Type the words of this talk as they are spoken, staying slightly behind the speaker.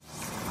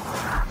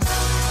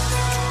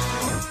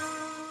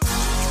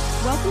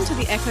Welcome to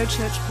the Echo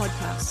Church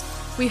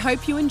podcast. We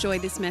hope you enjoy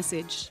this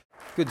message.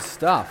 Good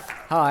stuff.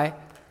 Hi.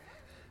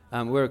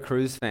 We're a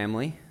cruise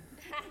family.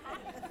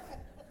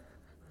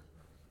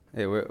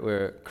 Yeah,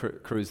 we're a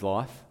cruise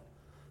life.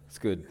 It's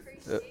good.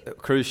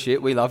 Cruise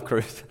ship. We love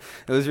cruise.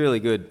 It was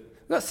really good.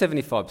 We got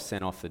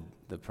 75% off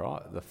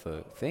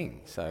the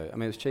thing. So, I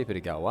mean, it was cheaper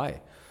to go away.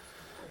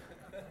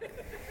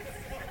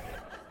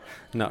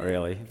 Not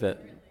really,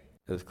 but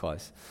it was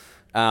close.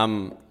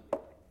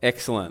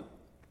 Excellent.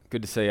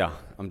 Good to see you.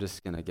 I'm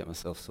just going to get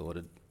myself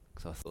sorted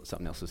because I thought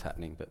something else was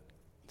happening, but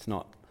it's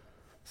not.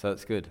 So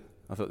it's good.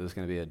 I thought there was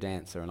going to be a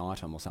dance or an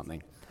item or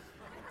something.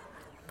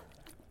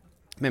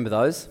 Remember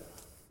those?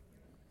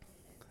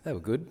 They were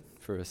good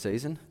for a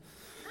season.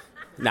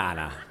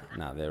 Nah,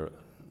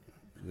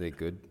 they're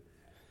good.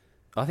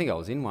 I think I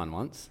was in one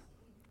once.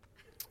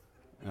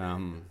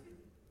 Remember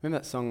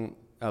that song,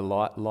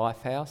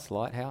 Lighthouse,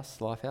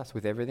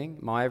 with everything,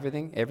 my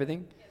everything,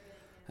 everything?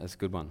 That's a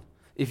good one.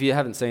 If you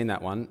haven't seen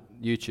that one,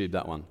 YouTube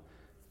that one.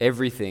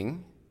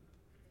 Everything?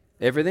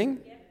 Yeah.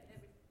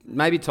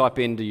 Maybe type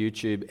into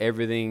YouTube,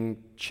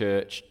 everything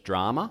church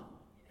drama.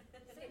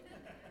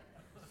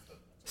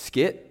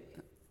 Skit?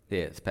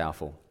 Yeah, it's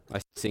powerful. I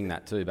used to sing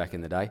that too back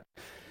in the day.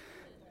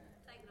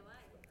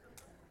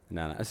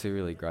 No, it's a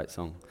really great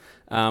song.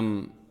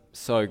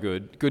 So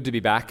good. Good to be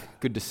back.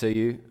 Good to see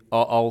you.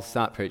 I'll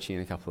start preaching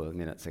in a couple of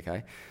minutes,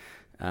 okay?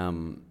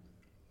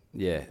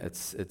 Yeah,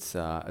 it's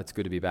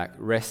good to be back.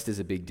 Rest is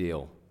a big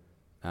deal.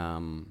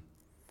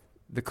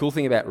 The cool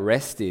thing about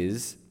rest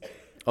is,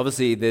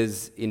 obviously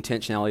there's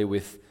intentionality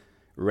with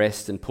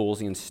rest and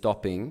pausing and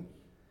stopping,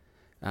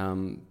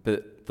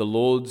 but the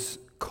Lord's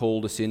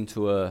called us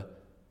into a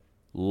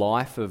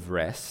life of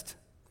rest,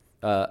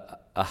 a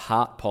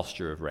heart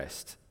posture of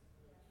rest.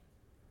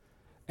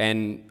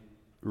 And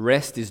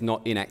rest is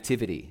not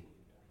inactivity,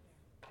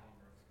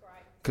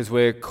 because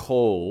we're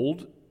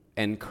called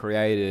and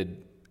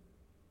created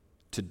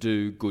to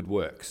do good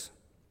works.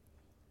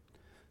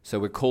 So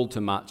we're called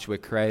to much. We're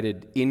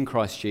created in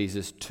Christ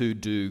Jesus to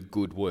do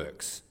good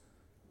works.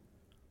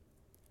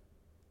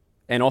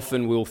 And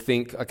often we'll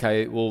think,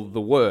 okay, well,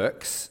 the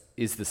works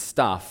is the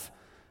stuff,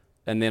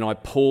 and then I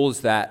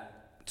pause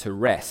that to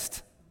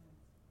rest.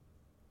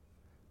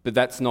 But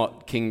that's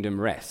not kingdom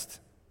rest.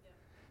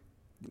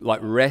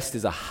 Like, rest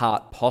is a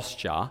heart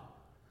posture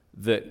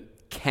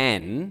that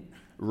can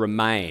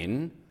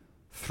remain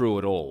through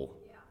it all,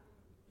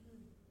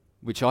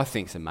 which I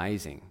think is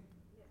amazing.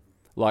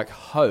 Like,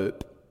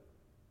 hope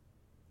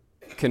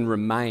can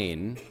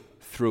remain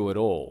through it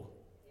all.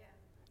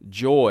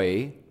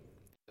 Joy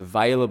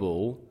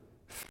available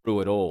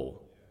through it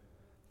all.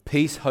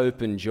 Peace,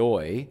 hope, and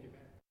joy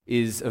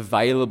is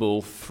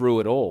available through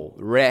it all.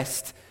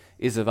 Rest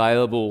is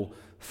available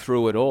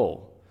through it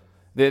all.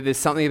 There's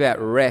something about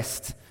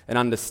rest and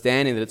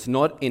understanding that it's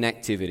not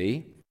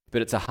inactivity,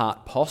 but it's a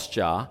heart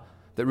posture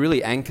that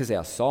really anchors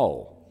our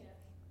soul.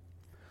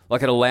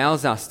 Like, it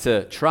allows us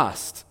to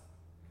trust.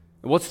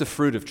 What's the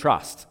fruit of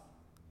trust?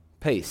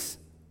 Peace.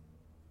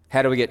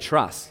 How do we get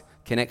trust?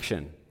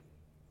 Connection.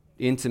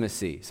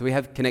 Intimacy. So we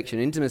have connection,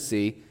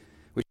 intimacy,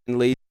 which can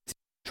lead to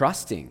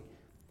trusting.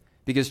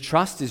 Because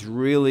trust is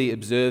really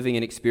observing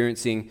and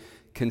experiencing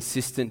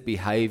consistent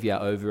behavior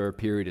over a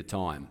period of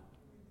time.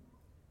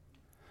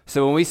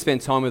 So when we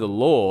spend time with the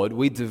Lord,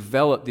 we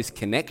develop this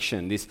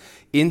connection, this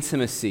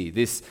intimacy,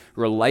 this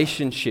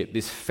relationship,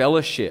 this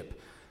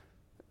fellowship,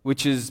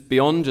 which is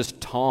beyond just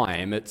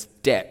time, it's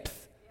depth.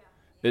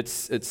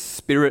 It's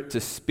spirit to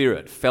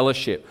spirit,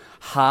 fellowship,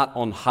 heart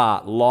on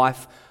heart,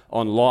 life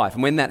on life.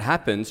 And when that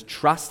happens,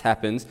 trust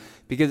happens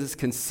because it's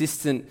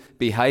consistent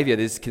behavior.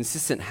 There's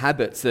consistent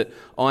habits that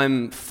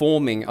I'm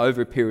forming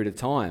over a period of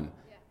time.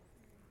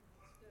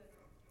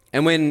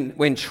 And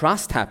when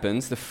trust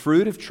happens, the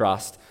fruit of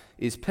trust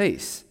is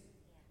peace.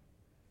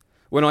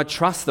 When I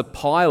trust the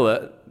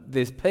pilot,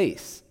 there's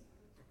peace.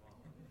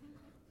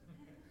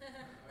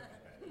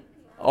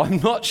 I'm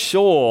not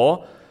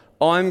sure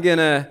I'm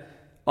gonna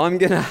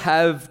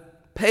have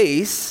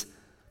peace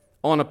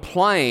on a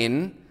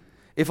plane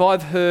if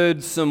I've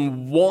heard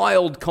some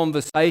wild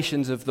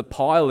conversations of the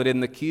pilot in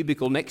the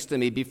cubicle next to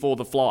me before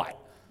the flight.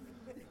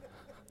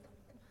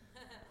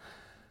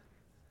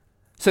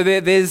 So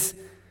there's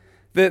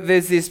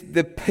this,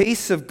 the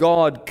peace of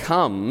God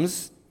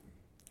comes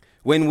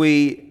when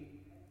we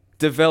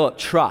develop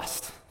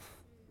trust.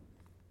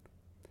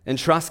 And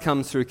trust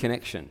comes through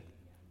connection.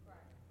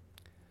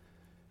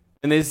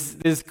 And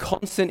there's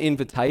constant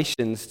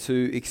invitations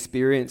to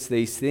experience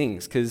these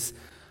things, because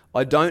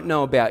I don't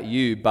know about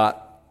you,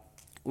 but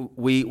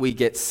we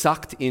get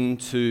sucked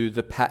into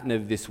the pattern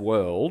of this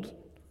world,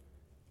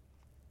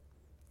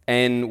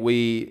 and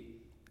we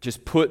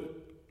just put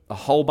a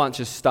whole bunch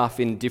of stuff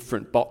in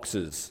different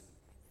boxes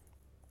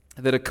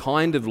that are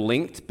kind of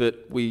linked,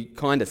 but we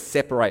kind of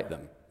separate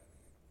them.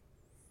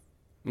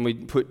 And we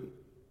put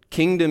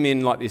kingdom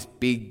in like this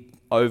big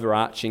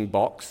overarching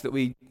box that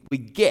we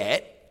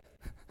get,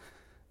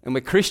 and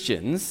we're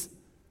Christians,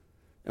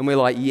 and we're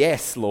like,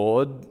 yes,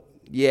 Lord,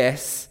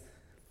 yes.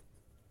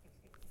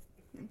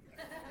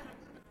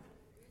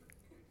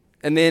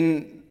 And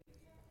then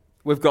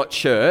we've got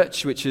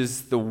church, which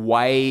is the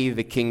way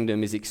the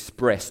kingdom is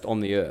expressed on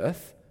the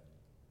earth.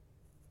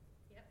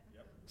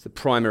 It's the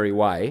primary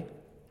way,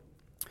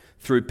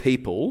 through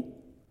people.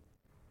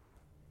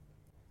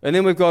 And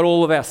then we've got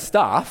all of our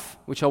stuff,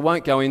 which I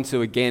won't go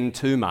into again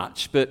too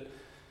much, but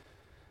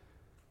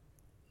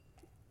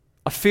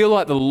I feel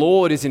like the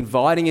Lord is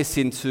inviting us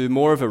into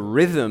more of a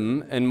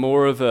rhythm and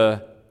more of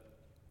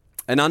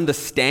an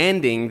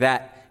understanding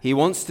that He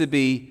wants to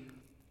be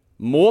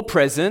more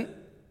present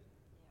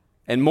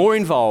and more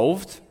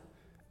involved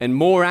and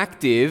more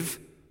active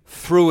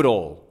through it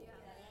all.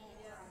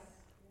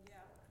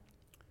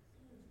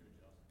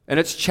 And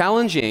it's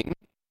challenging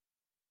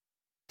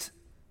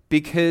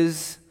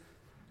because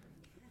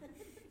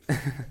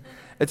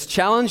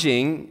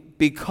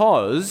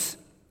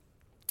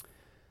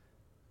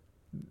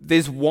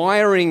there's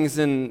wirings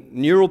and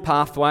neural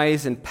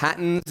pathways and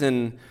patterns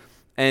and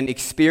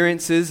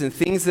experiences and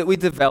things that we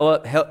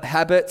develop,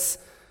 habits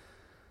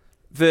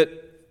that,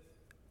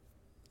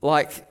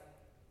 like,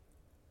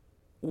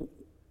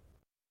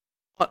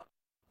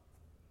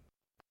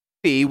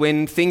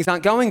 when things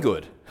aren't going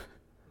good.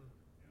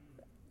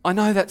 I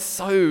know that's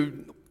so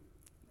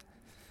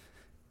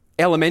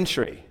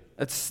elementary.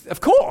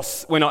 Of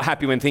course we're not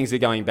happy when things are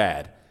going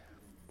bad.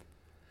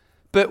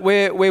 But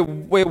we're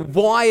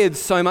wired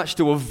so much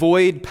to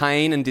avoid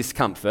pain and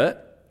discomfort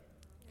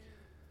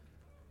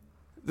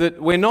that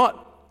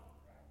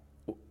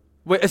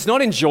it's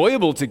not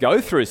enjoyable to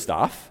go through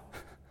stuff.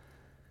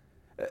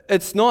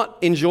 It's not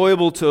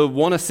enjoyable to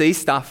want to see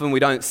stuff and we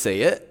don't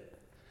see it.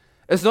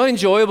 It's not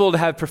enjoyable to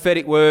have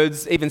prophetic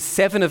words, even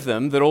 7 of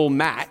them, that all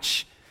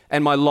match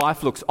and my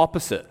life looks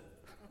opposite.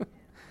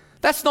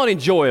 That's not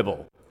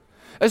enjoyable.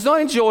 It's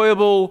not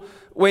enjoyable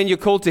when you're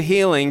called to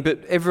healing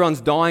but everyone's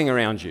dying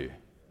around you.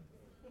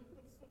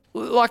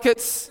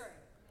 It's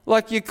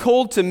like you're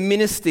called to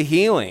minister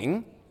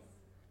healing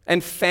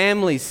and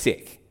family's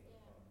sick.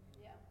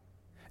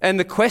 And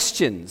the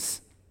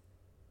questions.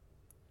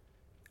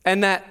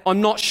 And that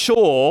I'm not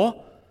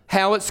sure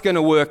how it's going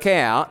to work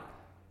out,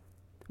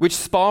 which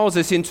spirals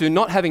us into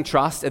not having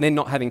trust and then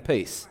not having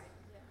peace.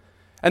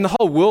 And the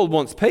whole world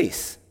wants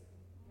peace.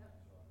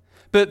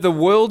 But the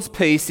world's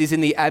peace is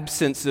in the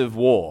absence of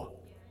war.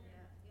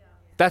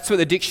 That's what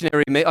the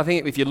dictionary means. I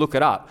think if you look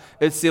it up,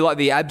 it's like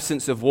the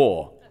absence of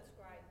war.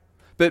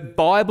 But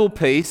Bible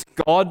peace,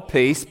 God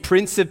peace,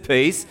 Prince of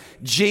Peace,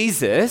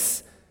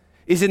 Jesus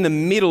is in the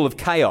middle of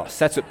chaos.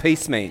 That's what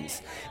peace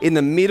means. In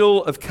the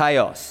middle of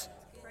chaos.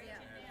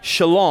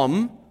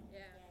 Shalom,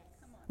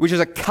 which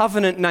is a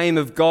covenant name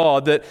of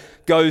God that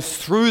goes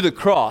through the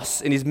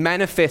cross and is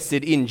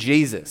manifested in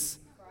Jesus.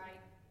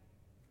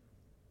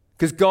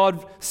 Because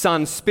God,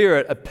 Son,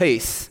 Spirit are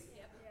peace.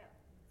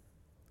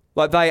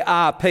 Like they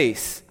are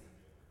peace.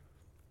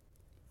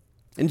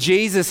 And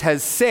Jesus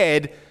has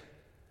said,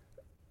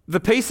 the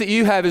peace that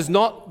you have is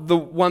not the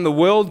one the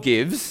world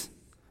gives,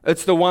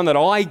 it's the one that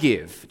I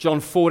give.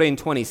 John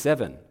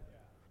 14:27.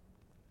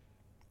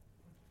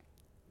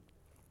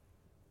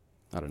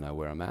 I don't know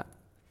where I'm at.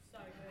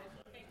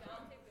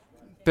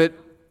 But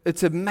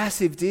it's a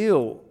massive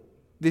deal.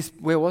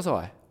 Where was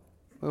I?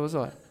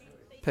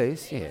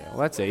 Peace? Yeah, well,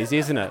 that's easy,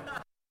 isn't it?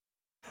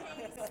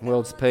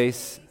 World's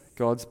peace,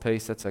 God's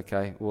peace, that's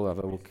okay.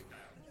 We'll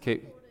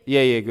keep.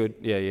 Yeah, good.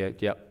 Yeah,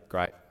 yep,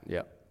 great,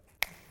 yep.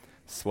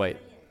 Sweet.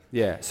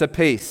 Yeah, so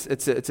peace,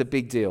 it's a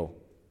big deal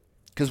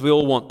because we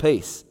all want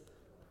peace.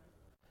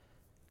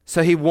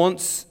 So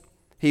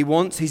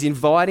he's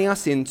inviting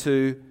us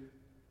into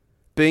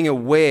being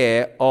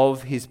aware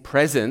of his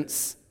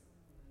presence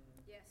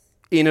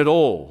in it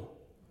all.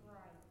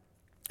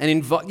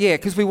 And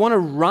because we want to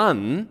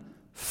run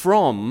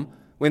from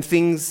when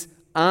things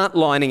aren't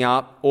lining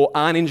up or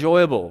aren't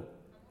enjoyable.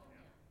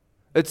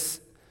 I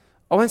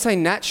won't say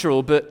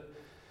natural, but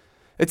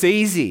it's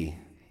easy.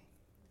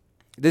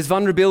 There's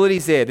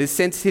vulnerabilities there. There's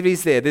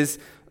sensitivities there.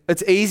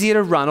 It's easier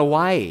to run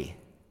away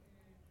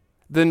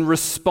than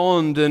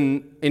respond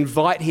and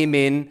invite him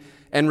in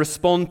and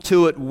respond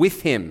to it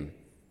with him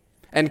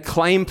and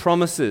claim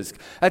promises.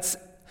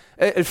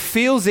 It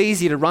feels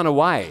easy to run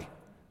away.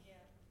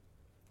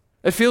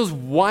 It feels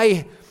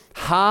way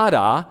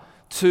harder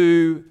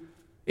to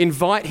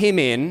invite him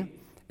in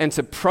and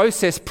to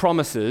process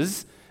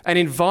promises and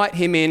invite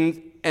him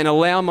in and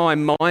allow my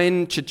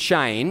mind to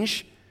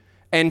change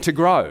and to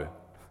grow.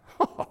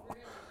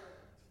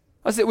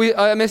 I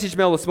messaged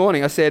Mel this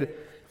morning. I said,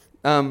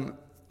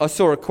 I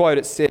saw a quote.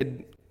 It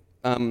said,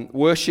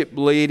 worship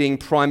leading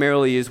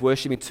primarily is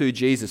worshiping to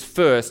Jesus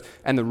first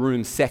and the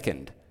room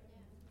second.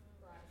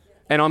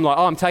 And I'm like,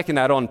 I'm taking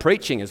that on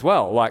preaching as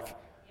well. Like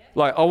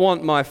I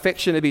want my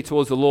affection to be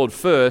towards the Lord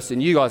first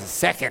and you guys are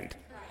second.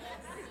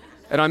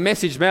 And I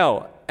messaged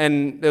Mel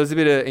and there was a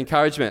bit of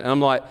encouragement. And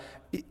I'm like,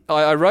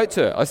 I wrote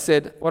to her. I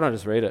said, why don't I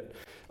just read it?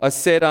 I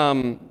said,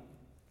 I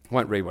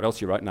won't read what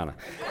else you wrote. No.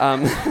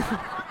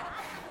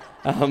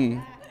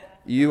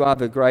 You are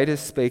the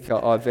greatest speaker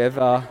I've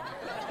ever,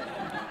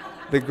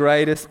 the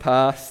greatest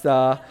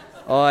pastor.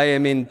 I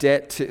am in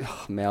debt to,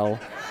 Mel,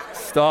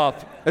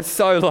 stop. It's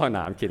so long.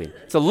 No, I'm kidding.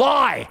 It's a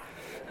lie.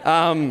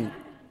 I'm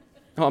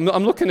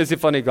looking as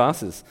if I need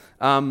glasses.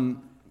 I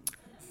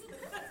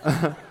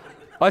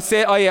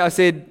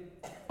said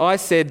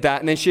that,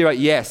 and then she wrote,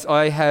 yes,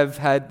 I have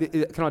had,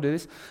 can I do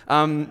this?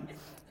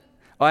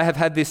 I have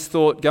had this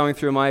thought going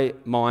through my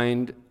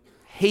mind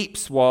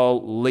heaps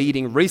while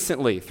leading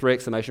recently, 3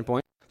 exclamation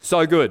points.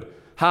 So good.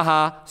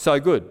 Haha, so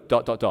good, ...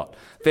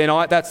 Then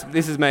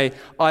this is me.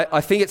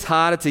 I think it's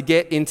harder to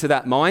get into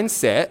that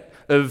mindset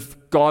of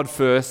God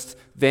first,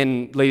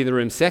 then leading the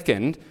room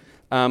second.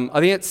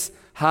 I think it's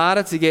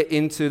harder to get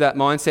into that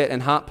mindset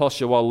and heart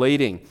posture while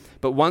leading.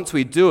 But once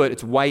we do it,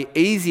 it's way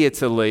easier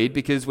to lead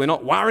because we're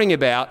not worrying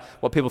about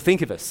what people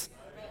think of us.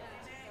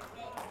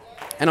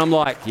 And I'm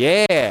like,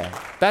 yeah,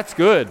 that's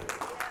good.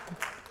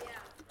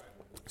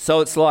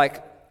 So it's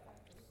like,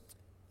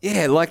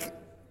 yeah, like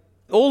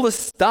all the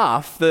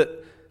stuff that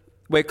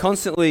we're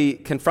constantly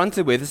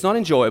confronted with, it's not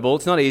enjoyable,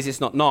 it's not easy, it's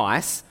not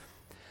nice,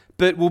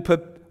 but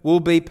we'll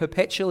be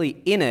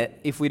perpetually in it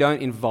if we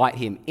don't invite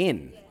him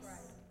in.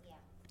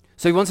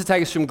 So he wants to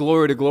take us from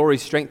glory to glory,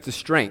 strength to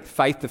strength,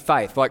 faith to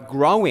faith, like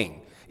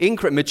growing,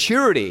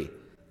 maturity.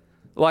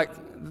 Like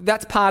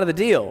that's part of the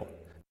deal.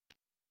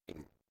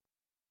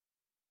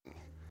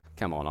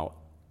 Come on,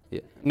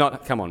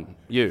 not come on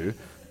you,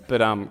 but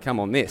come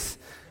on this.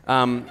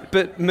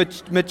 But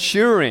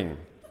maturing,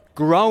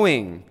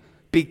 growing,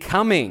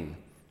 becoming.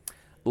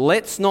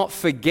 Let's not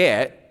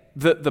forget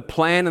that the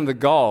plan and the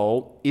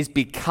goal is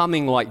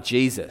becoming like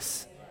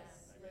Jesus.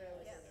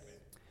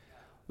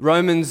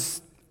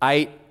 Romans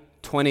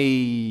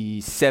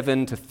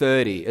 8:27 to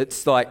 30.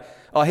 It's like,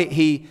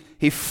 he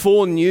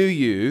foreknew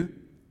you,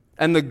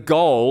 and the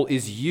goal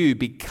is you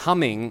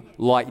becoming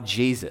like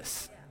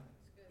Jesus.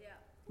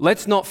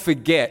 Let's not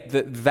forget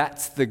that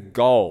that's the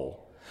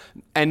goal,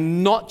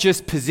 and not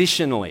just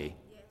positionally.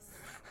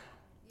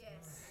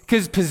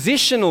 Because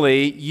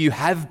positionally, you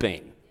have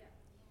been.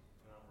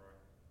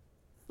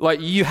 Like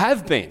you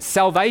have been.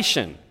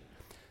 Salvation,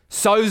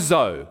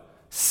 sozo,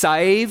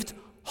 saved,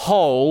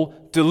 whole,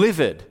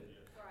 delivered.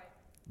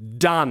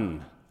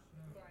 Done.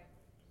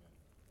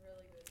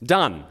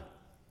 Done.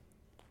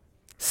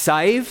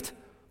 Saved,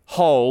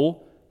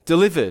 whole,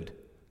 delivered.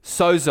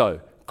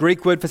 Sozo,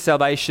 Greek word for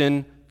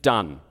salvation,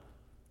 done.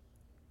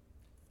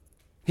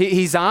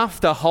 He's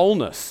after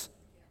wholeness.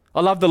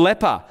 I love the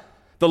leper.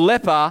 The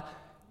leper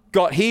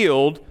got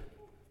healed,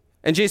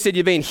 and Jesus said,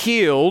 you've been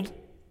healed,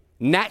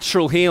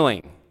 natural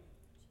healing.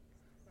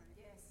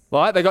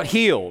 Right? They got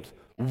healed.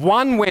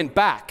 One went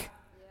back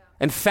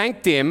and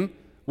thanked him.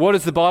 What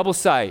does the Bible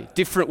say?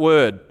 Different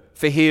word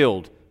for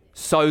healed.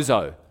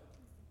 Sozo.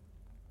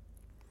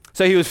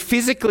 So he was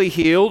physically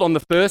healed on the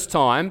first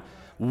time.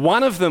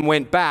 One of them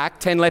went back,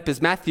 10 lepers,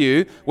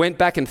 Matthew, went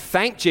back and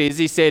thanked Jesus.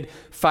 He said,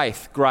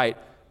 faith, great.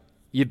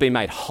 You've been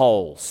made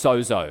whole.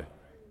 Sozo.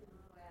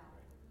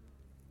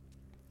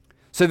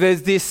 So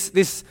there's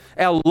this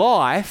our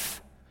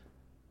life,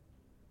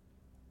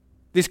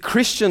 this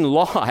Christian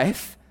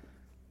life,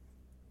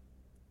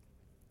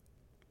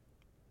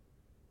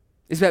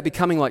 is about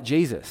becoming like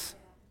Jesus.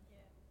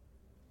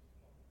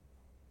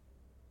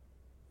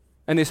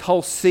 And this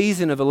whole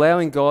season of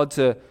allowing God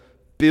to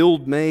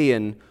build me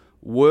and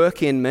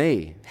work in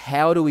me,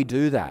 how do we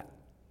do that?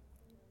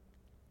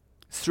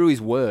 It's through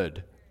his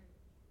word.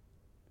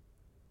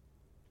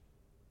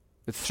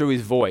 It's through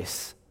his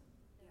voice.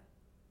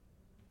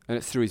 And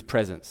it's through his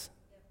presence.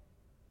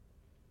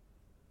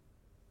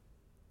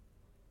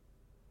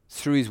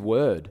 It's through his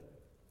word.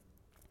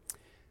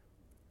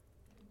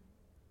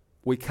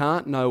 We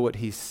can't know what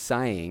he's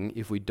saying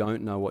if we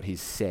don't know what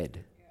he's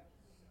said.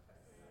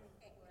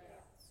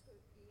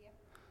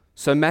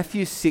 So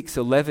Matthew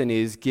 6:11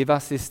 is, give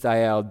us this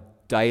day our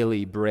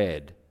daily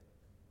bread.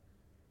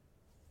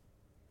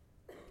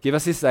 Give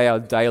us this day our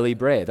daily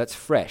bread. That's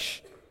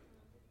fresh.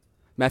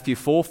 Matthew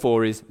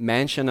 4:4 is,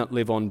 man shall not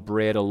live on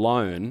bread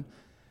alone,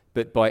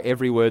 but by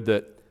every word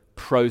that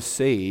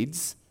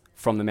proceeds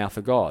from the mouth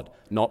of God,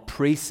 not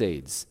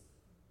precedes.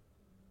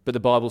 But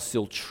the Bible's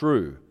still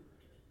true.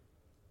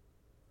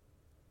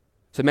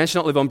 So man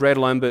shall not live on bread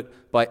alone,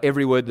 but by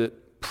every word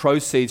that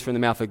proceeds from the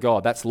mouth of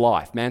God. That's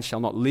life. Man shall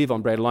not live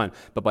on bread alone,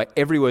 but by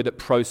every word that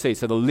proceeds.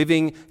 So the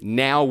living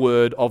now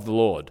word of the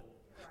Lord,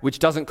 which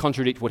doesn't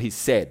contradict what he's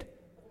said.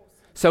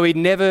 So he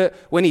never,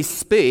 when he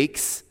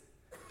speaks,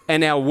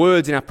 and our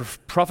words and our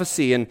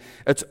prophecy, and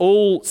it's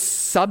all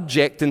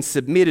subject and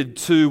submitted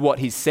to what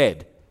he's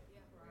said.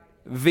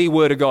 The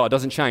word of God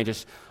doesn't change.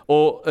 It's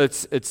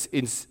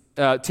in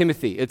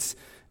Timothy. It's,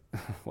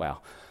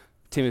 wow,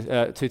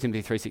 2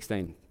 Timothy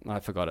 3:16. I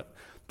forgot it.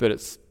 But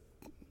it's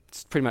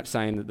pretty much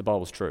saying that the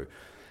Bible's true.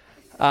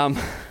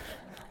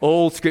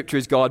 All scripture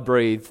is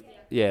God-breathed.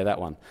 Yeah, that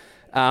one.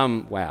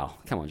 Wow.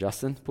 Come on,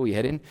 Justin. Pull your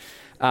head in.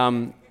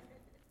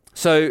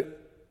 So,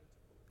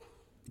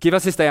 give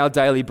us this day our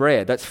daily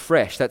bread. That's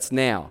fresh. That's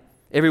now.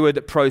 Every word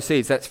that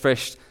proceeds, that's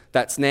fresh.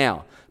 That's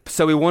now.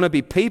 So we want to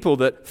be people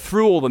that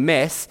through all the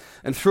mess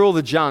and through all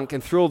the junk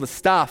and through all the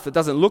stuff that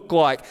doesn't look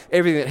like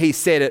everything that he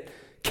said it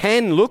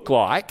can look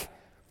like,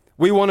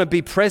 we want to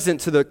be present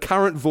to the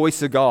current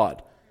voice of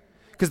God.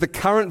 Because the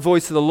current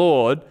voice of the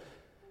Lord,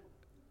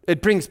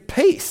 it brings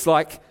peace.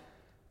 Like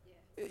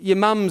your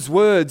mum's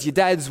words, your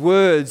dad's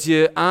words,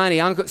 your auntie,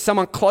 uncle,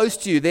 someone close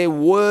to you, their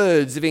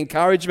words of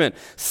encouragement.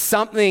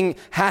 Something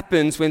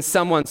happens when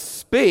someone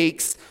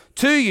speaks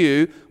to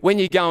you when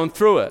you're going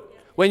through it,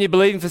 when you're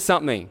believing for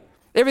something.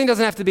 Everything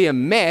doesn't have to be a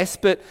mess,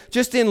 but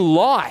just in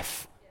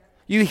life,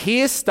 you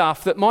hear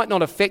stuff that might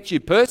not affect you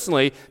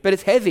personally, but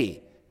it's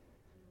heavy.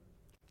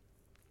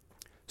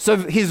 So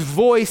his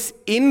voice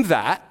in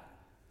that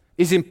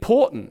is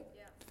important.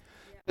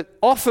 But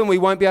often we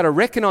won't be able to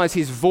recognize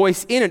his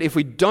voice in it if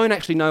we don't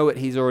actually know what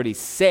he's already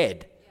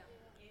said.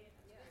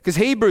 Because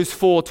Hebrews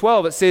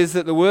 4:12, it says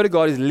that the word of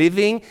God is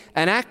living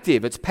and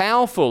active. It's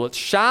powerful. It's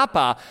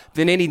sharper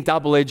than any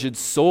double-edged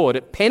sword.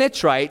 It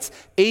penetrates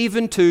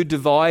even to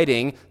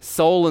dividing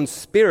soul and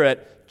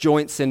spirit,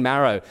 joints and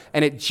marrow.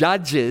 And it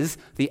judges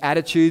the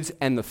attitudes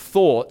and the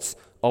thoughts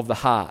of the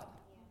heart.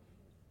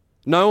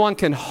 No one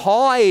can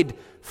hide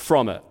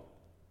from it.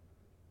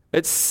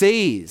 It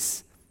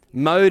sees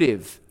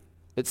motive.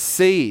 It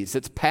sees.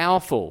 It's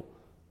powerful.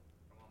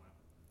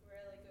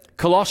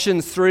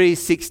 Colossians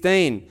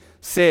 3:16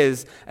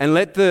 says, and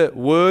let the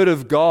word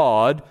of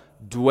God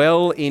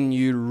dwell in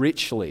you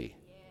richly.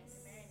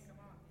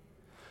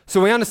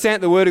 So we understand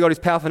that the word of God is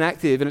powerful and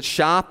active, and it's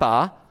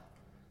sharper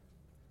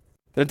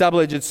than a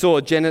double-edged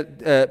sword,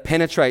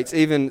 penetrates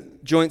even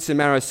joints and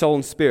marrow, soul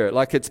and spirit.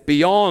 Like it's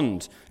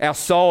beyond our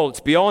soul, it's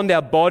beyond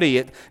our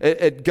body,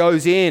 it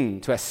goes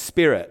in to our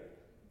spirit.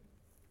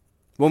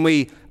 When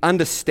we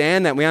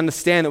understand that, we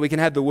understand that we can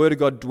have the word of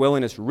God dwell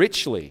in us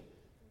richly.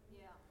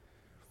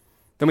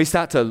 Then we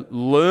start to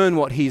learn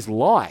what he's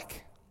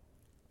like.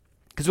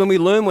 Because when we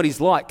learn what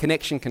he's like,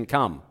 connection can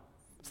come.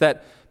 It's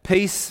that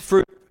peace,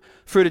 fruit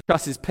of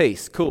trust is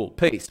peace. Cool,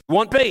 peace. We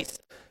want peace,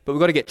 but we've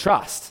got to get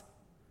trust.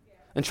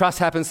 And trust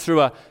happens through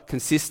a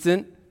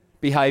consistent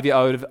behavior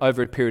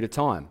over a period of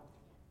time.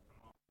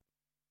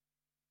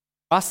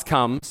 Trust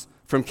comes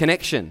from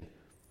connection.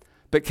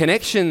 But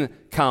connection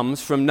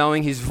comes from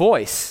knowing his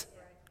voice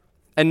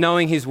and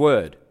knowing his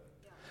word.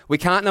 We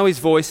can't know his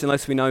voice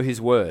unless we know his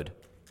word.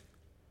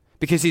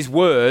 Because his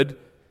word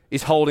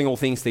is holding all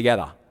things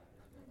together.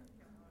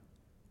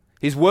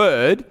 His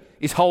word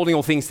is holding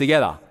all things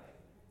together.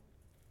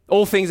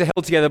 All things are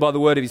held together by the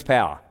word of his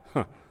power.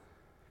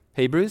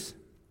 Hebrews,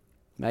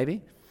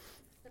 maybe.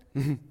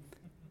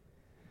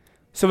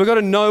 So we've got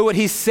to know what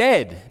he's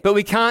said, but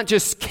we can't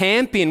just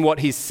camp in what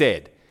he's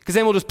said. Because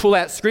then we'll just pull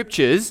out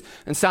scriptures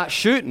and start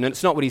shooting, and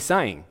it's not what he's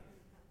saying.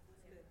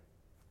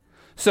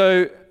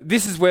 So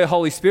this is where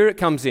Holy Spirit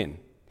comes in,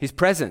 his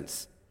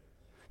presence.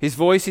 His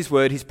voice, his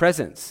word, his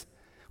presence.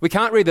 We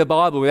can't read the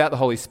Bible without the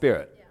Holy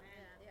Spirit.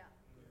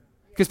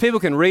 Because people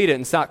can read it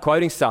and start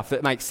quoting stuff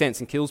that makes sense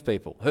and kills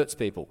people, hurts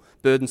people,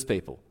 burdens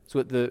people.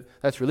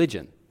 That's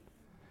religion.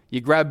 You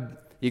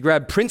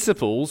grab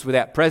principles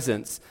without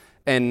presence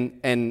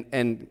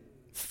and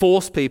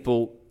force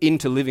people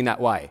into living that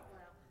way.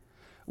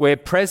 Where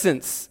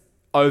presence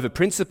over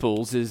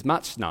principles is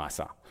much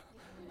nicer.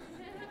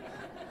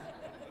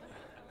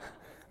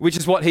 Which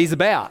is what he's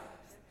about.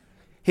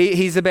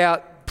 He's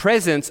about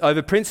presence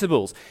over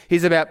principles.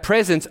 He's about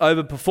presence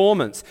over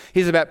performance.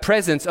 He's about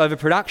presence over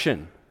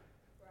production.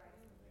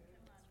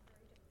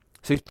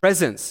 So his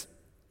presence,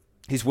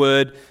 his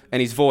word, and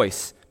his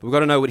voice. But we've got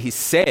to know what he's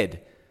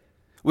said.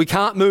 We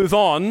can't move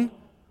on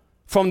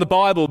from the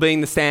Bible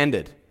being the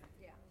standard.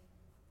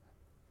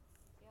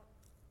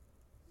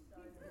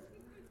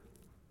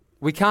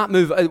 We don't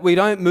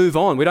move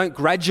on. We don't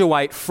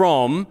graduate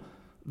from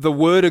the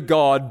Word of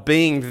God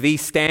being the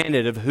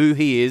standard of who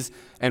he is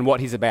and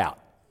what he's about.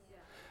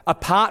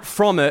 Apart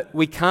from it,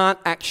 we can't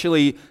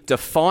actually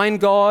define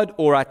God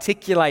or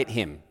articulate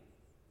him.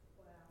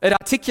 It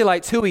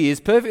articulates who he is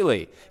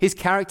perfectly, his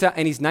character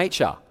and his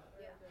nature.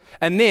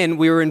 And then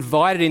we were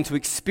invited in to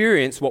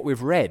experience what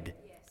we've read.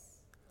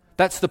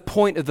 That's the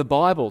point of the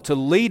Bible, to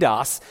lead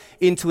us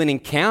into an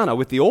encounter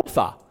with the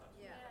author.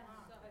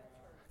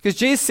 Because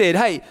Jesus said,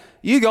 hey,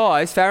 you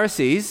guys,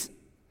 Pharisees,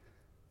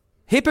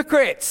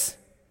 hypocrites,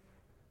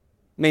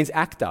 means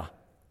actor.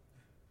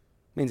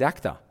 Means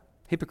actor.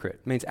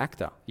 Hypocrite means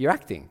actor. You're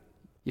acting.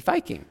 You're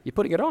faking. You're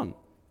putting it on.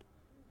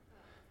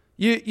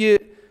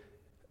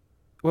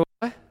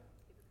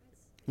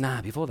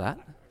 Nah, before that.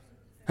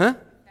 Huh?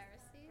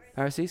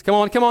 Pharisees. Come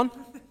on.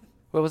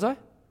 Where was I?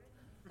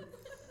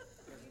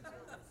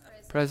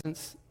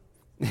 Presence.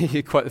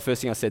 You quote the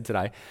first thing I said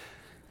today.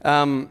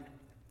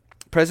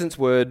 Presence,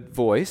 word,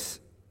 voice.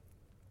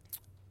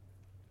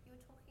 You were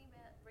talking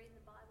about reading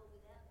the Bible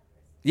without the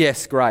presence.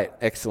 Yes, great.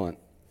 Excellent.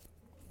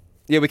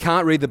 Yeah, we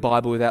can't read the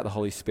Bible without the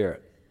Holy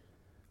Spirit.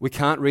 We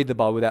can't read the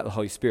Bible without the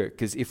Holy Spirit,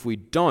 because if we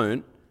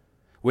don't,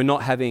 we're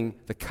not having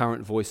the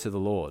current voice of the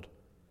Lord.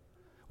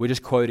 We're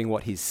just quoting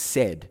what he's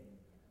said.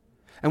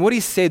 And what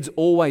he said's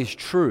always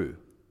true.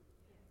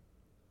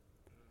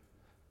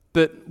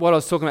 But what I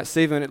was talking about,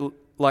 Stephen,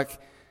 like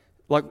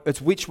it's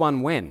which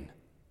one when.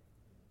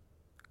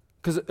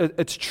 Because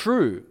it's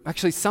true.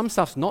 Actually, some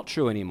stuff's not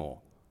true anymore.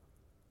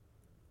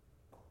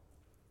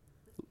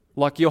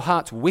 Like your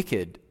heart's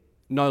wicked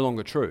no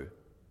longer true.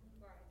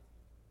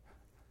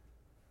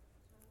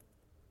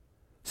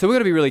 So we've got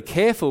to be really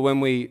careful when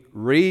we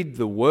read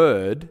the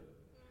word.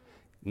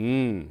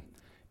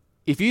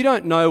 If you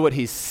don't know what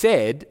he's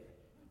said,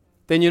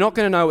 then you're not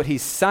going to know what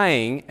he's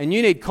saying, and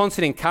you need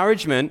constant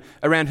encouragement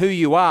around who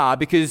you are,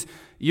 because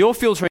you're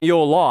filtering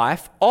your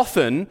life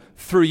often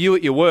through you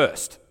at your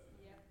worst.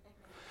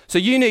 So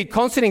you need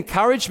constant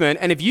encouragement,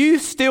 and if you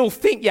still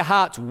think your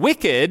heart's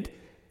wicked,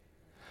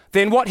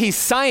 then what he's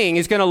saying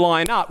is going to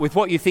line up with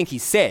what you think he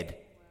said.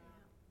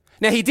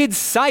 Now, he did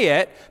say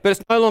it, but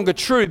it's no longer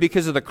true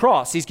because of the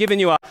cross. He's given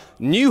you a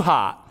new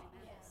heart.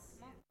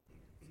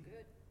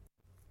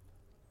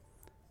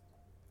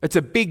 It's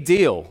a big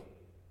deal.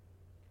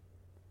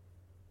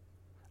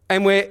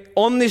 And we're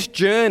on this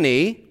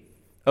journey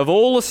of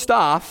all the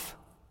stuff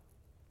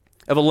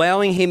of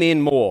allowing him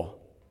in more,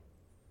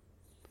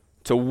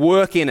 to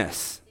work in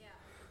us,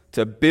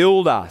 to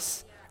build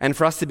us, and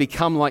for us to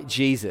become like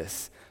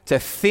Jesus, to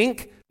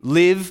think,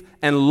 live,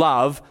 and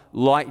love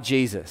like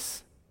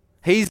Jesus.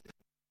 He's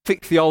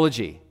perfect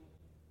theology.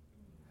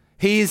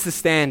 He is the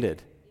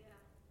standard.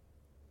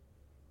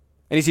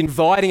 And he's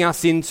inviting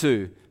us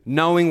into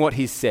knowing what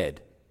he's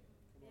said.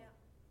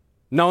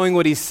 Knowing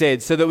what he's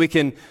said so that we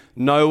can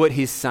know what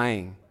he's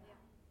saying.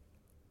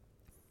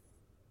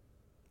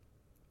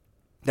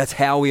 That's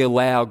how we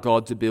allow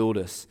God to build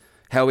us.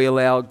 How we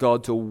allow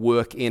God to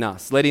work in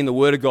us. Letting the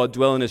word of God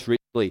dwell in us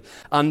richly.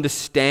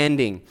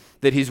 Understanding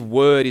that his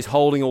word is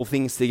holding all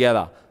things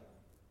together.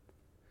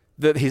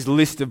 That his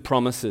list of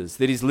promises,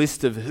 that his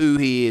list of who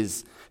he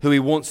is, who he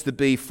wants to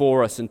be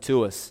for us and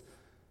to us.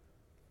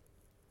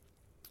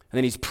 And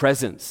then his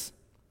presence,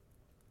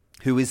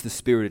 who is the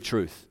Spirit of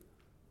truth.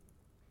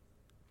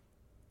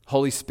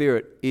 Holy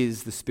Spirit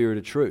is the Spirit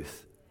of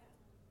truth.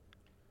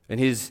 And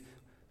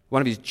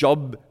one of his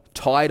job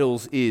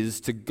titles is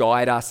to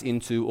guide us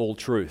into all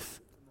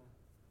truth.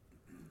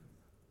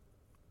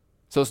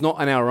 So it's not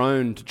on our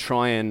own to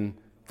try and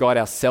guide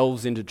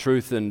ourselves into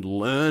truth and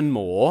learn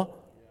more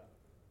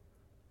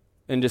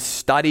and just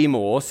study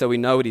more so we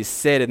know what he's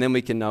said and then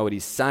we can know what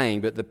he's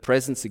saying. But the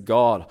presence of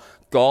God,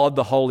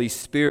 the Holy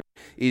Spirit,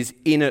 is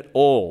in it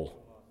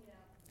all.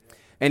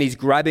 And he's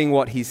grabbing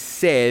what he's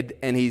said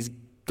and he's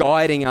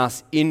guiding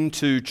us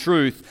into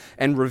truth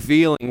and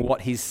revealing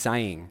what he's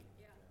saying.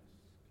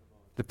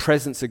 The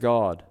presence of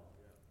God.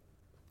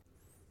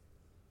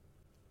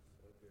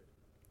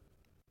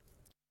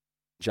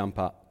 Jump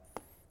up.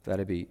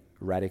 That'd be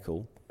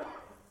radical.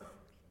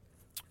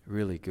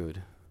 Really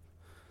good.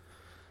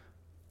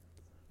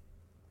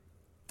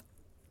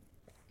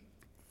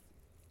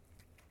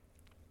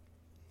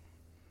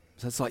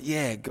 So it's like,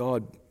 yeah,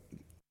 God,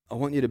 I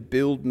want you to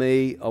build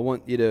me. I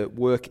want you to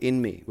work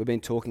in me. We've been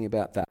talking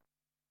about that.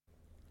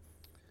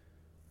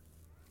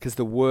 Because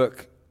the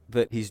work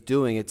that he's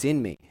doing, it's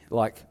in me.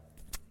 Like,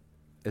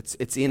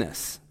 it's in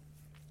us.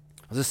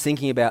 I was just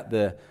thinking about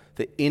the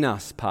in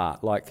us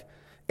part. Like,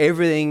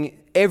 everything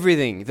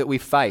that we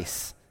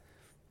face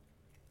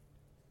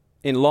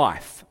in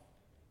life,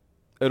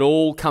 it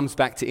all comes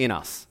back to in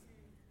us.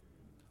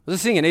 I was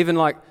just thinking, even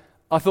like,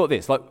 I thought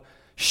this, like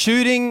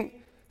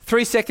shooting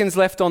 3 seconds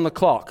left on the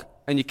clock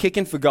and you're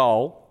kicking for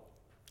goal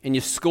and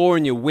you score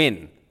and you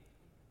win.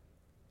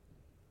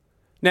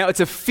 Now, it's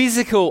a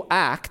physical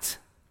act,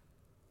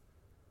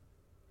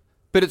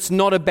 but it's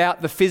not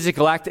about the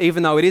physical act,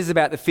 even though it is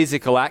about the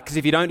physical act, because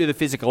if you don't do the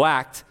physical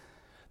act,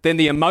 then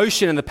the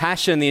emotion and the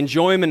passion, the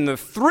enjoyment and the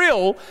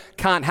thrill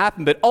can't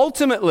happen. But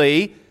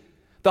ultimately,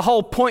 the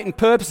whole point and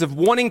purpose of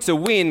wanting to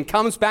win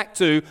comes back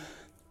to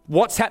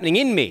what's happening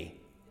in me.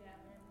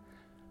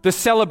 The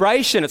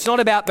celebration, it's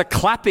not about the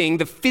clapping,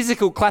 the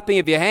physical clapping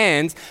of your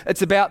hands.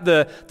 It's about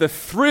the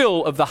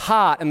thrill of the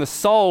heart and the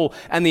soul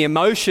and the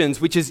emotions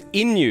which is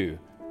in you.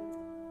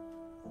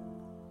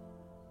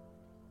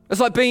 It's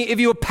like if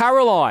you were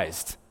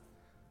paralyzed.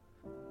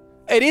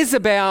 It is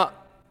about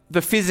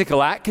the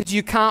physical act because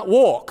you can't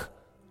walk.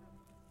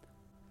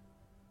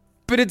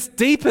 But it's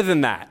deeper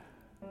than that.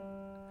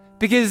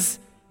 Because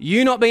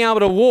you not being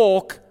able to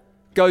walk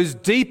goes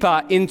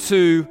deeper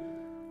into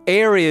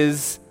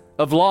areas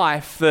of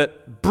life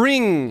that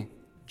bring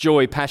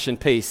joy, passion,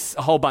 peace,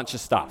 a whole bunch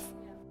of stuff.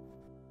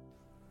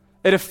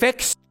 It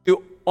affects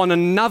you on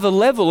another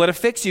level. It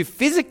affects you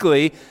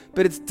physically,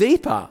 but it's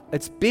deeper,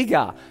 it's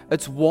bigger,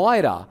 it's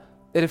wider.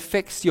 It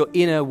affects your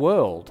inner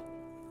world.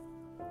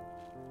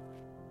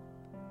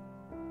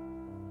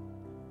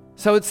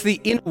 So it's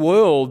the inner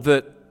world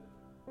that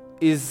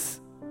is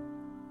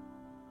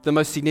the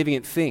most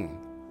significant thing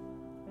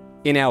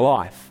in our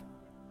life.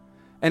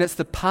 And it's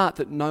the part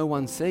that no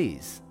one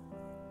sees.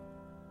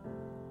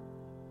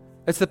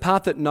 It's the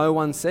part that no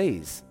one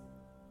sees.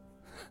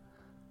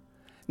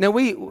 Now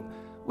we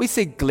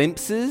see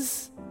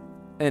glimpses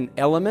and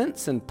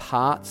elements and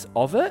parts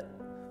of it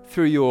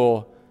through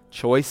your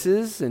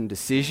choices and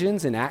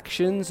decisions and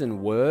actions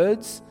and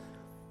words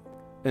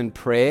and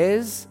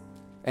prayers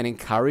and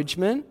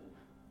encouragement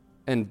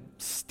and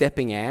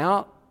stepping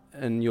out,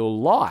 and your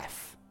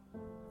life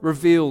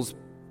reveals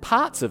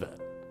parts of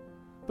it.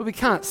 But we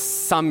can't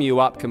sum you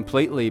up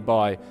completely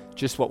by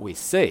just what we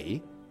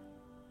see.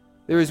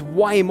 There is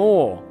way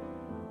more.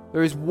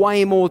 There is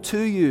way more to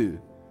you.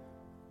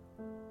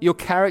 Your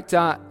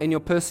character and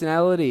your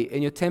personality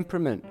and your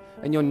temperament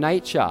and your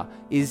nature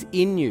is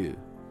in you.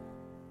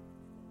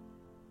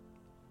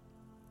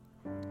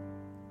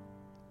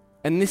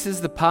 And this is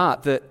the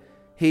part that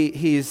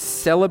he is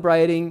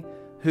celebrating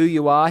who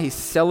you are. He's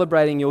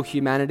celebrating your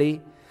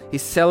humanity.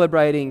 He's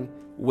celebrating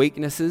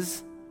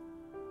weaknesses.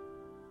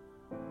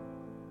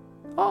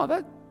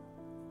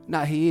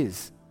 No, he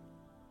is.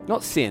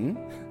 Not sin.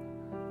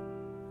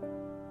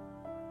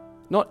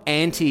 Not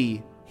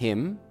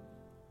anti-him,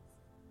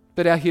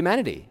 but our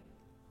humanity.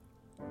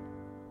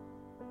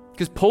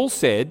 Because Paul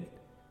said,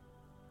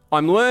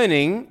 I'm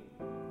learning,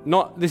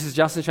 this is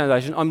Justin's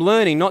translation, I'm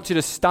learning not to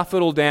just stuff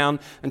it all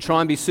down and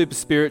try and be super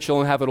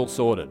spiritual and have it all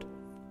sorted.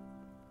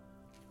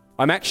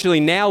 I'm actually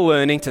now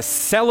learning to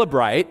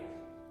celebrate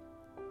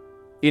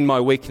in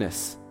my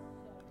weakness.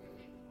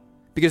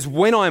 Because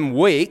when I'm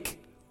weak,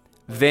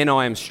 then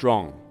I am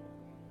strong.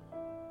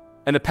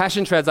 And the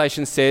Passion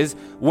Translation says,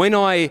 when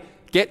I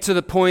get to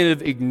the point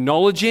of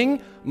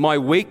acknowledging my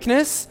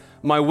weakness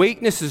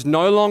is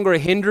no longer a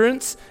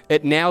hindrance.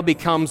 It now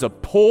becomes a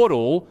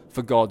portal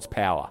for God's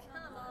power.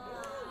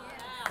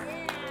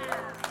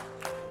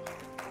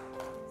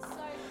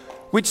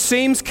 Which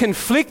seems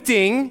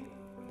conflicting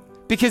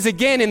because,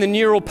 again, in the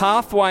neural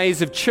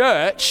pathways of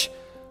church,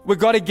 we've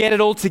got to get it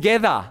all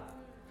together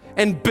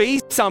and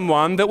be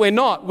someone that we're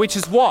not, which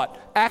is what?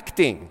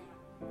 Acting.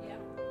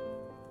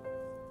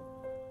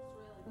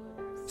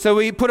 So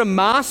we put a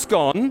mask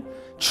on,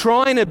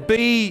 trying to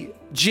be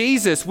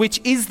Jesus, which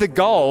is the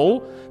goal,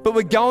 but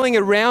we're going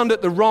around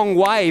it the wrong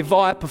way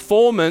via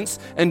performance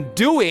and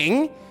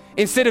doing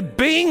instead of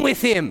being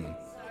with him.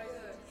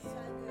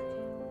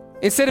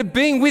 Instead of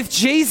being with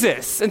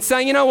Jesus and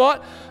saying, you know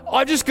what,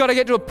 I've just got to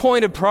get to a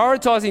point of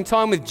prioritizing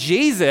time with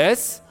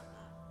Jesus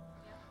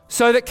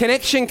so that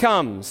connection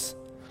comes.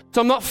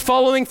 So I'm not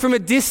following from a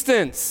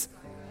distance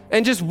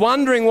and just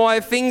wondering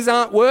why things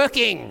aren't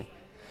working.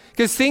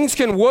 Because things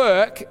can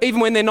work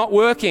even when they're not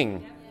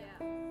working.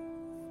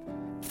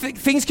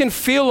 Things can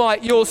feel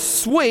like you're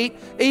sweet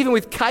even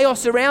with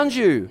chaos around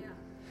you.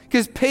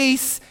 Because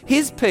peace,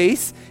 his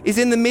peace, is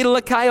in the middle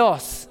of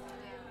chaos.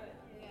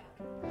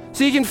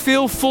 So you can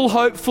feel full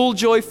hope, full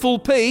joy, full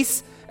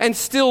peace, and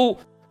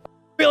still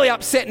really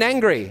upset and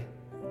angry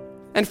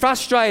and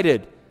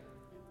frustrated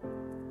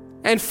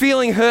and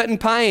feeling hurt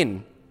and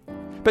pain,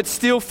 but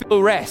still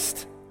feel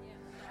rest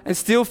and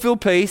still feel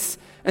peace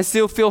and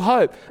still feel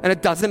hope. And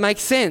it doesn't make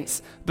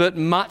sense, but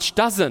much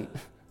doesn't.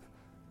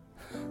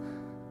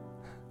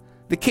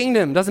 The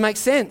kingdom doesn't make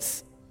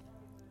sense.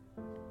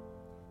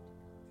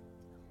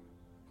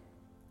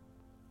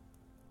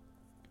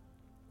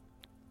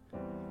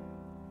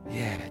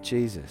 Yeah,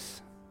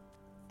 Jesus.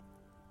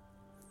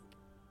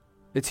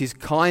 It's his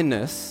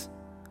kindness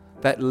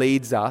that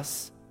leads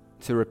us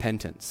to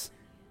repentance.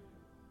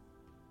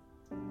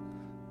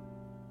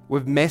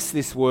 We've messed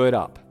this word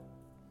up.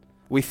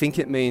 We think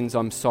it means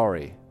I'm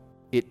sorry.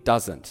 It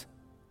doesn't.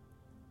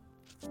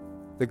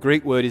 The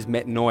Greek word is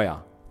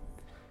metanoia,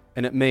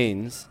 and it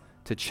means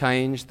to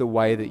change the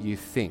way that you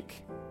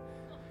think.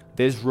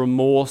 There's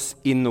remorse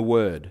in the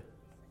word,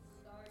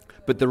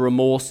 but the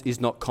remorse is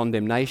not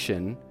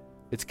condemnation,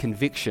 it's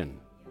conviction.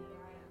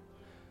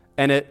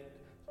 And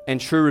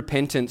true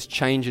repentance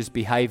changes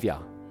behavior.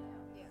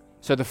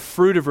 So the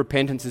fruit of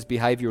repentance is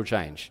behavioral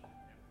change,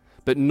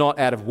 but not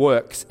out of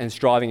works and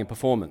striving and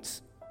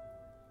performance.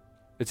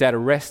 It's out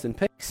of rest and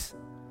peace.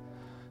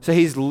 So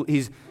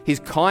his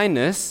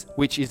kindness,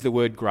 which is the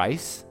word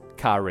grace,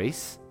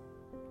 charis,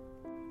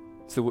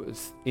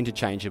 it's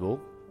interchangeable,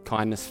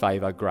 kindness,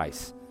 favour,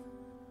 grace.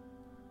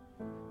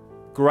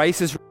 Grace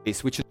is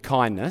release, which is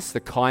kindness, the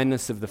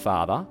kindness of the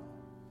Father.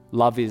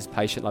 Love is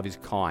patient, love is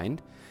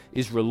kind,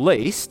 is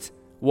released.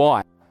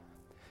 Why?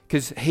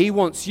 Because he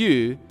wants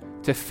you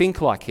to think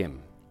like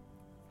him.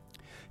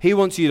 He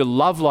wants you to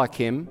love like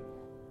him,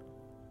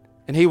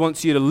 and he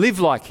wants you to live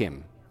like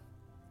him.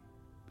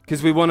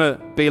 Because we want to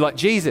be like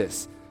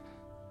Jesus.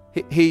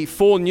 He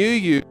foreknew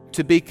you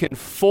to be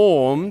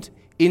conformed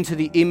into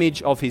the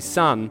image of his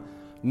Son,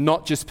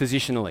 not just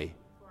positionally,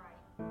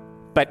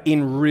 but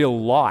in real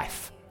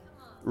life,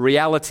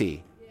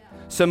 reality.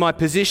 So my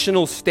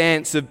positional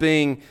stance of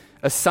being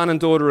a son and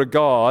daughter of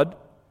God,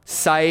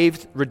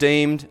 saved,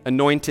 redeemed,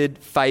 anointed,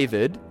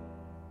 favoured,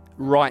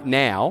 right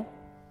now,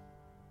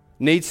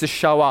 needs to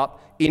show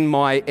up in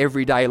my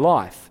everyday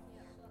life.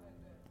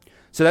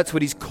 So that's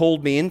what he's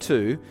called me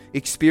into,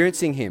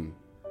 experiencing him,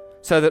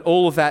 so that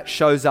all of that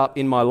shows up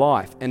in my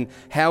life. And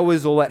how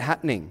is all that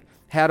happening?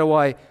 How do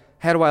I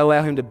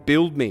allow him to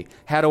build me?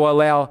 How do I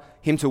allow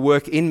him to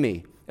work in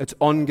me? It's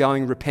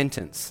ongoing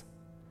repentance,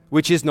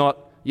 which is not,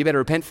 you better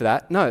repent for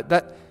that. No,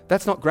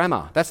 that's not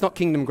grammar. That's not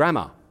kingdom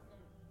grammar.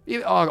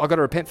 I've got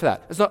to repent for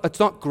that. It's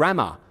not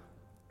grammar.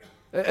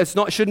 It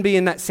shouldn't be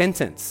in that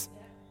sentence.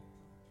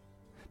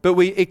 But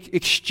we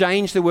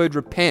exchange the word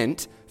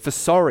repent for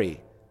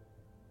sorry.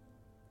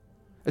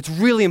 It's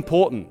really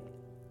important.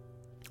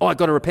 Oh, I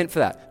got to repent for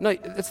that. No,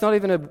 it's not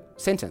even a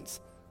sentence.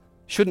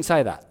 Shouldn't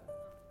say that.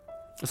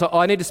 So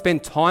I need to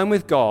spend time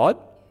with God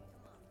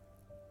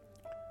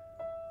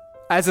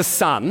as a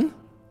son,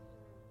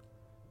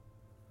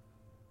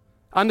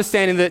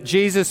 understanding that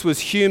Jesus was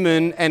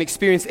human and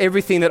experienced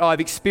everything that I've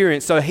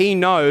experienced, so he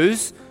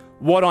knows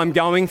what I'm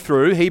going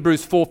through.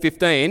 Hebrews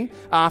 4:15,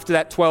 after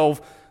that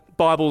 12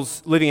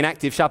 Bibles living and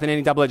active, sharper than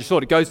any double-edged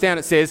sword, it goes down,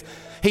 it says,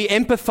 he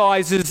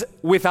empathizes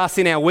with us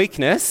in our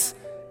weakness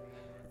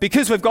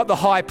because we've got the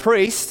high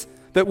priest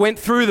that went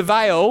through the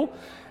veil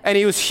and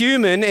he was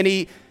human and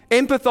he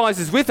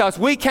empathizes with us.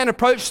 We can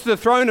approach the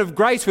throne of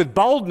grace with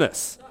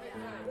boldness.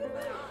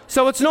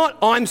 So it's not,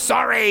 I'm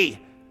sorry.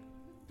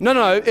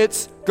 No,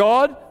 it's,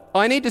 God,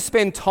 I need to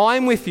spend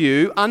time with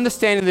you,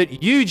 understanding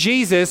that you,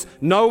 Jesus,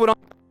 know what I'm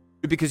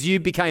doing because you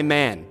became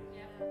man.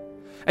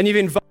 And you've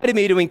invited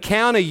me to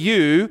encounter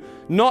you,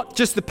 not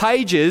just the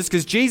pages,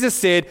 because Jesus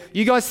said,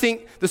 you guys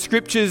think the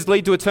scriptures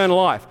lead to eternal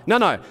life.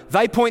 No,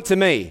 they point to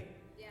me.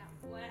 Yeah.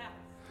 Wow.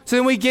 So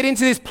then we get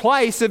into this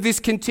place of this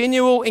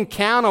continual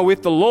encounter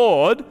with the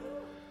Lord,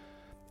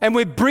 and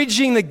we're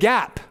bridging the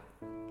gap.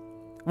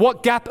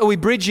 What gap are we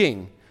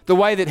bridging? The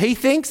way that he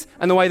thinks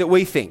and the way that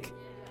we think.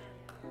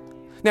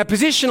 Now,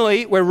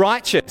 positionally, we're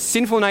righteous.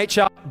 Sinful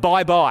nature,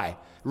 bye-bye.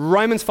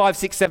 Romans 5,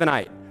 6, 7,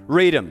 8.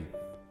 Read them.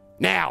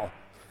 Now.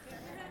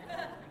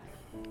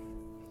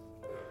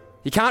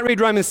 You can't read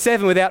Romans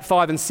 7 without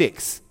 5 and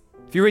 6.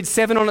 If you read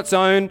 7 on its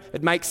own,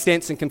 it makes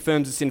sense and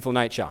confirms the sinful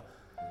nature.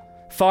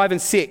 5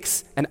 and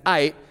 6 and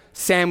 8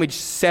 sandwich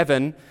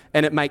 7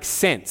 and it makes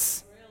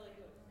sense.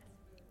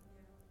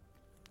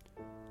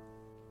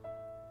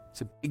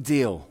 It's a big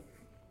deal.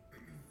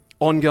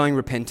 Ongoing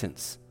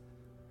repentance.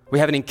 We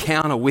have an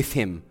encounter with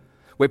him.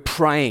 We're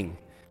praying,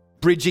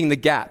 bridging the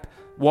gap.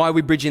 Why are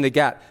we bridging the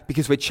gap?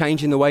 Because we're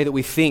changing the way that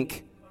we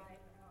think.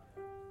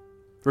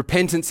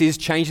 Repentance is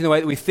changing the way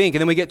that we think. And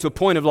then we get to a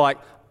point of like,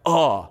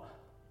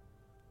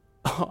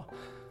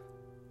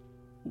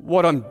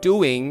 what I'm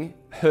doing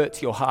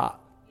hurts your heart.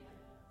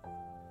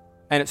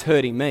 And it's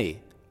hurting me.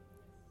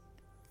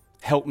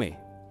 Help me.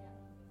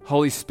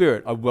 Holy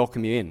Spirit, I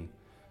welcome you in.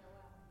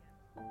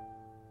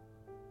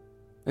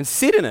 And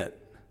sit in it.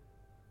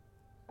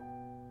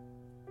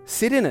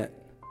 Sit in it.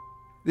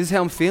 This is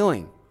how I'm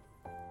feeling.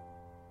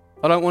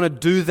 I don't want to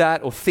do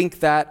that or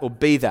think that or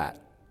be that.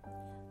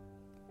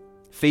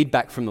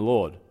 Feedback from the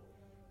Lord.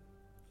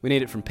 We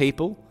need it from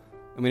people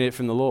and we need it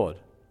from the Lord.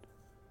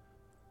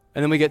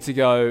 And then we get to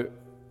go,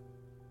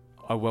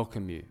 I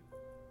welcome you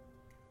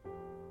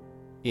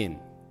in.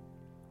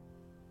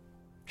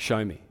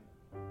 Show me.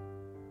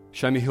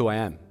 Show me who I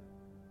am.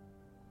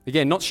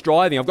 Again, not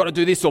striving, I've got to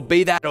do this or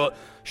be that, or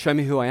show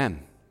me who I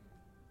am.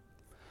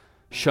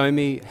 Show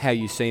me how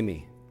you see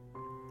me.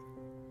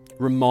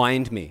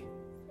 Remind me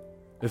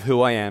of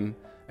who I am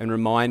and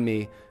remind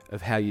me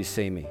of how you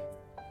see me.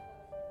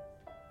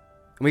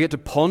 And we get to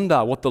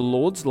ponder what the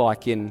Lord's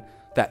like in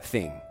that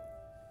thing.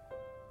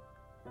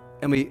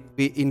 And we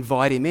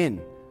invite him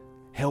in.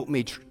 Help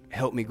me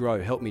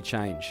grow, help me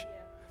change.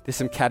 There's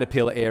some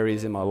caterpillar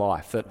areas in my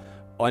life that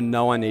I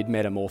know I need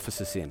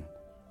metamorphosis in.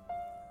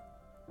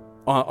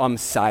 I'm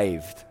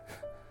saved.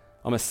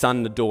 I'm a son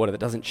and a daughter that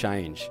doesn't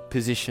change.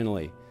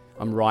 Positionally,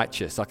 I'm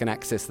righteous. I can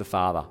access the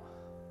Father.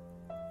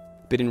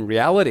 But in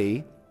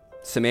reality,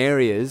 some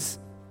areas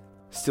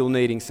still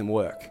needing some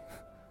work.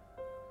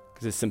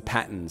 Because there's some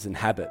patterns and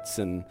habits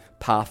and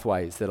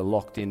pathways that are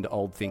locked into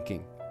old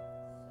thinking.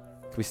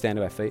 Can we stand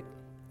to our feet?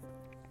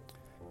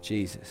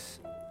 Jesus.